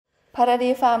พาราดี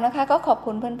ฟาร์มนะคะก็ขอบ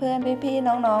คุณเพื่อนๆพี่ๆ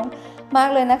น้องๆมาก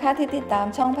เลยนะคะที่ติดตาม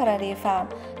ช่องพาราดีฟาร์ม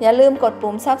อย่าลืมกด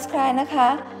ปุ่ม Subscribe นะคะ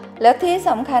แล้วที่ส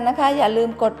ำคัญนะคะอย่าลืม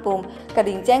กดปุ่มกระ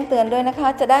ดิ่งแจ้งเตือนด้วยนะคะ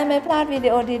จะได้ไม่พลาดวิดี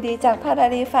โอดีๆจากพารา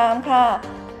ดีฟาร์มค่ะ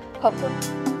ขอบคุณ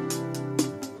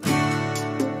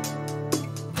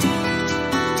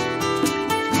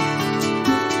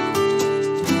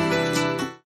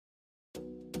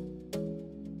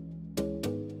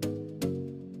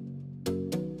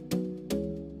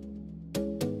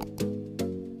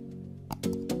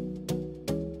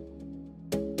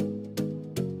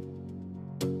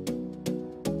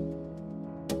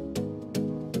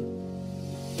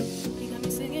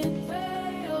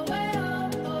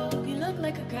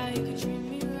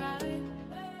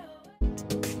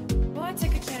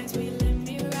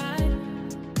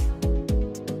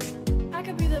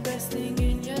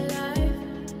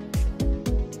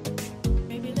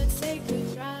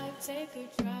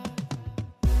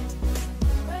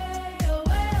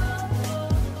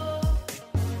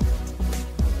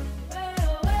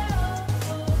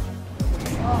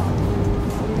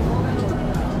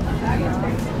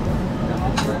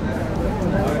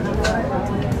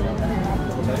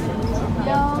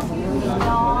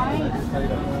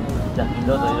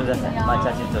どうぞいろいろください。まあ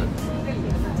写真撮る。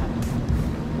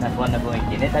こんな雰囲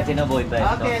気ね、竹の棒いっぱい。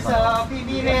Okay, so Phi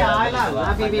Phi Lay Island,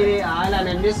 Phi Phi Lay Island,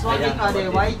 and this one we call the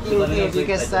Viking Cave. You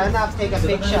can stand up, take a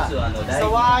picture.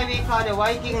 So why we call the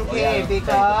Viking Cave?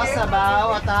 Because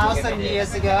about 1,000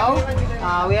 years ago,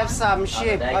 we have some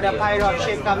ship or the pirate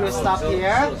ship come to stop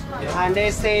here, and they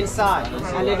stay inside,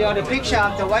 and they do the picture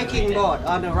of the Viking boat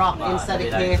on the rock inside the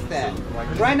cave there.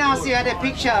 Right now, see the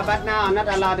picture, but now not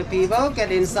a lot of people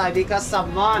get inside because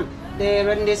someone they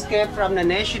run this cave from the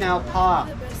national park.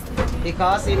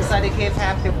 Because inside the cave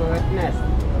have the bird nest.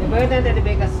 The bird nest is the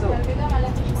biggest soup.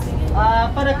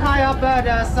 For the kind of bird,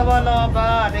 the swallow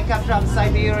bird, they come from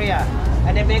Siberia.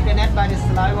 And they make the net by the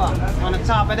saliva on the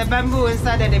top. And the bamboo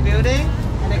inside the building.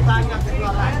 And they climb up the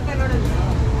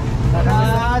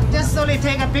ladder. Just only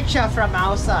take a picture from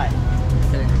outside.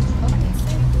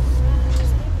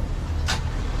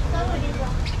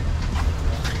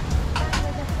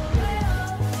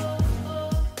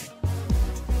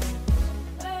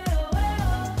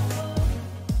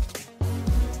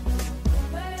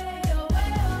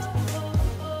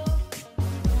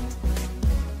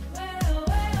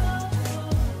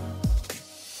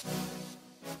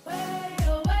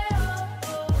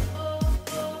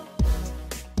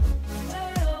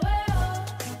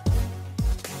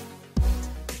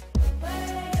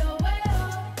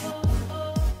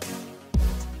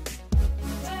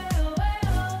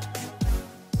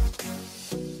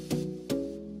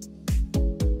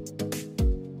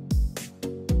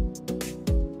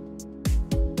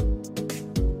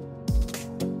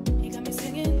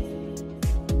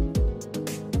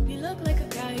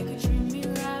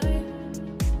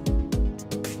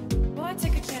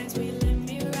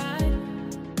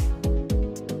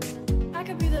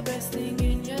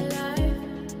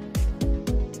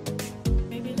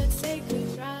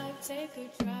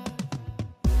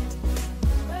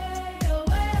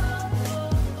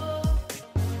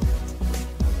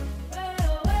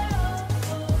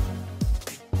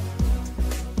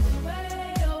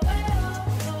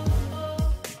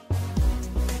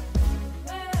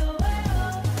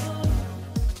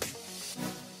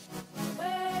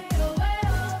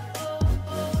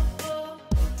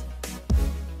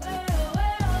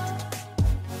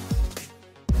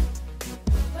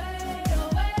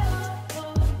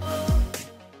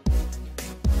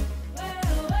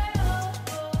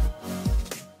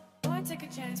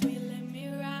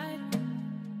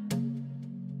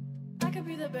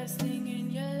 Best thing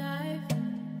in your life.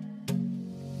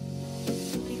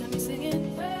 You got me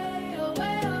singing way oh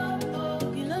way oh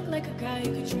oh. You look like a guy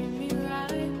who could treat me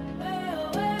right. Way oh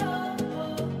way oh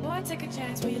oh. Boy, take a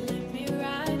chance, will you let me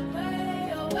ride?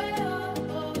 Way oh way oh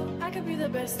oh. I could be the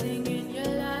best thing in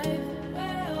your life.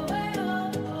 Way oh way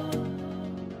oh oh.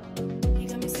 You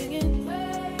got me singing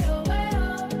way oh way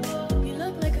oh oh. You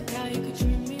look like a guy who could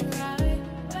treat me right.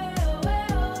 Way oh way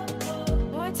oh oh.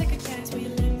 Boy, take a chance, will you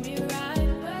let me ride?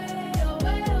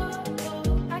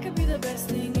 The best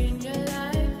thing in your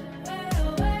life. Way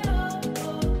oh, way oh,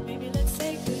 oh. Maybe let's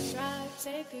take a drive,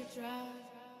 take a drive.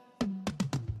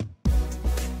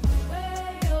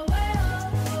 Way oh, way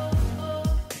oh, oh, oh.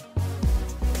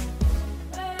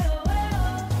 Way oh, way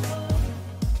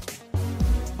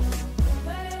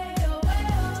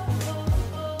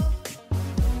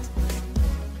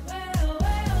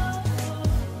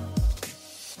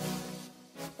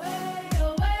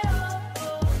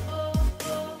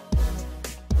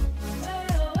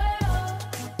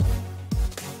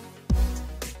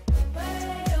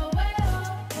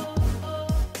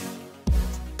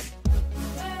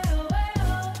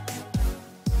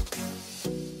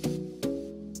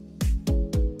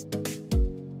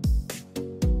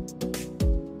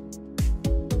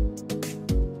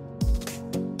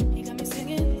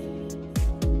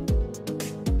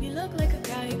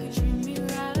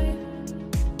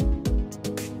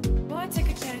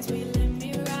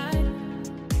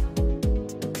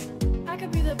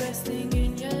thing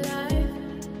in your life.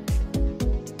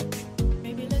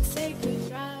 Maybe let's take a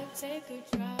drive, take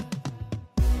a drive.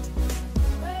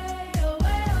 Way oh,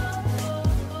 way oh, oh,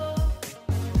 oh.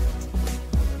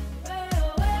 Way oh,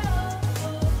 way oh,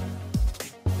 oh.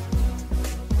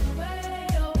 Way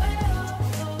oh, way oh,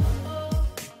 oh, oh.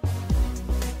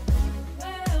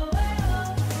 Way oh, way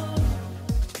oh, oh.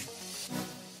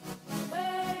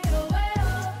 Way oh, way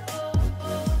oh,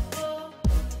 oh, oh.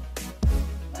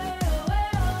 Way oh, way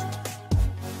oh.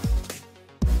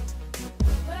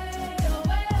 Way oh,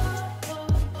 way oh, oh,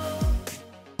 oh.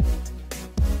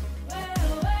 Way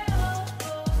oh, way oh,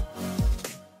 oh.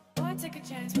 Boy, take a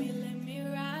chance, will you let me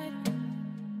ride?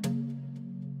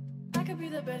 I could be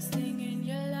the best thing in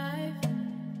your life.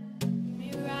 Let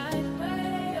me ride.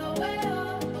 Way oh,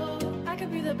 oh, oh. I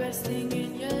could be the best thing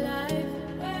in your life.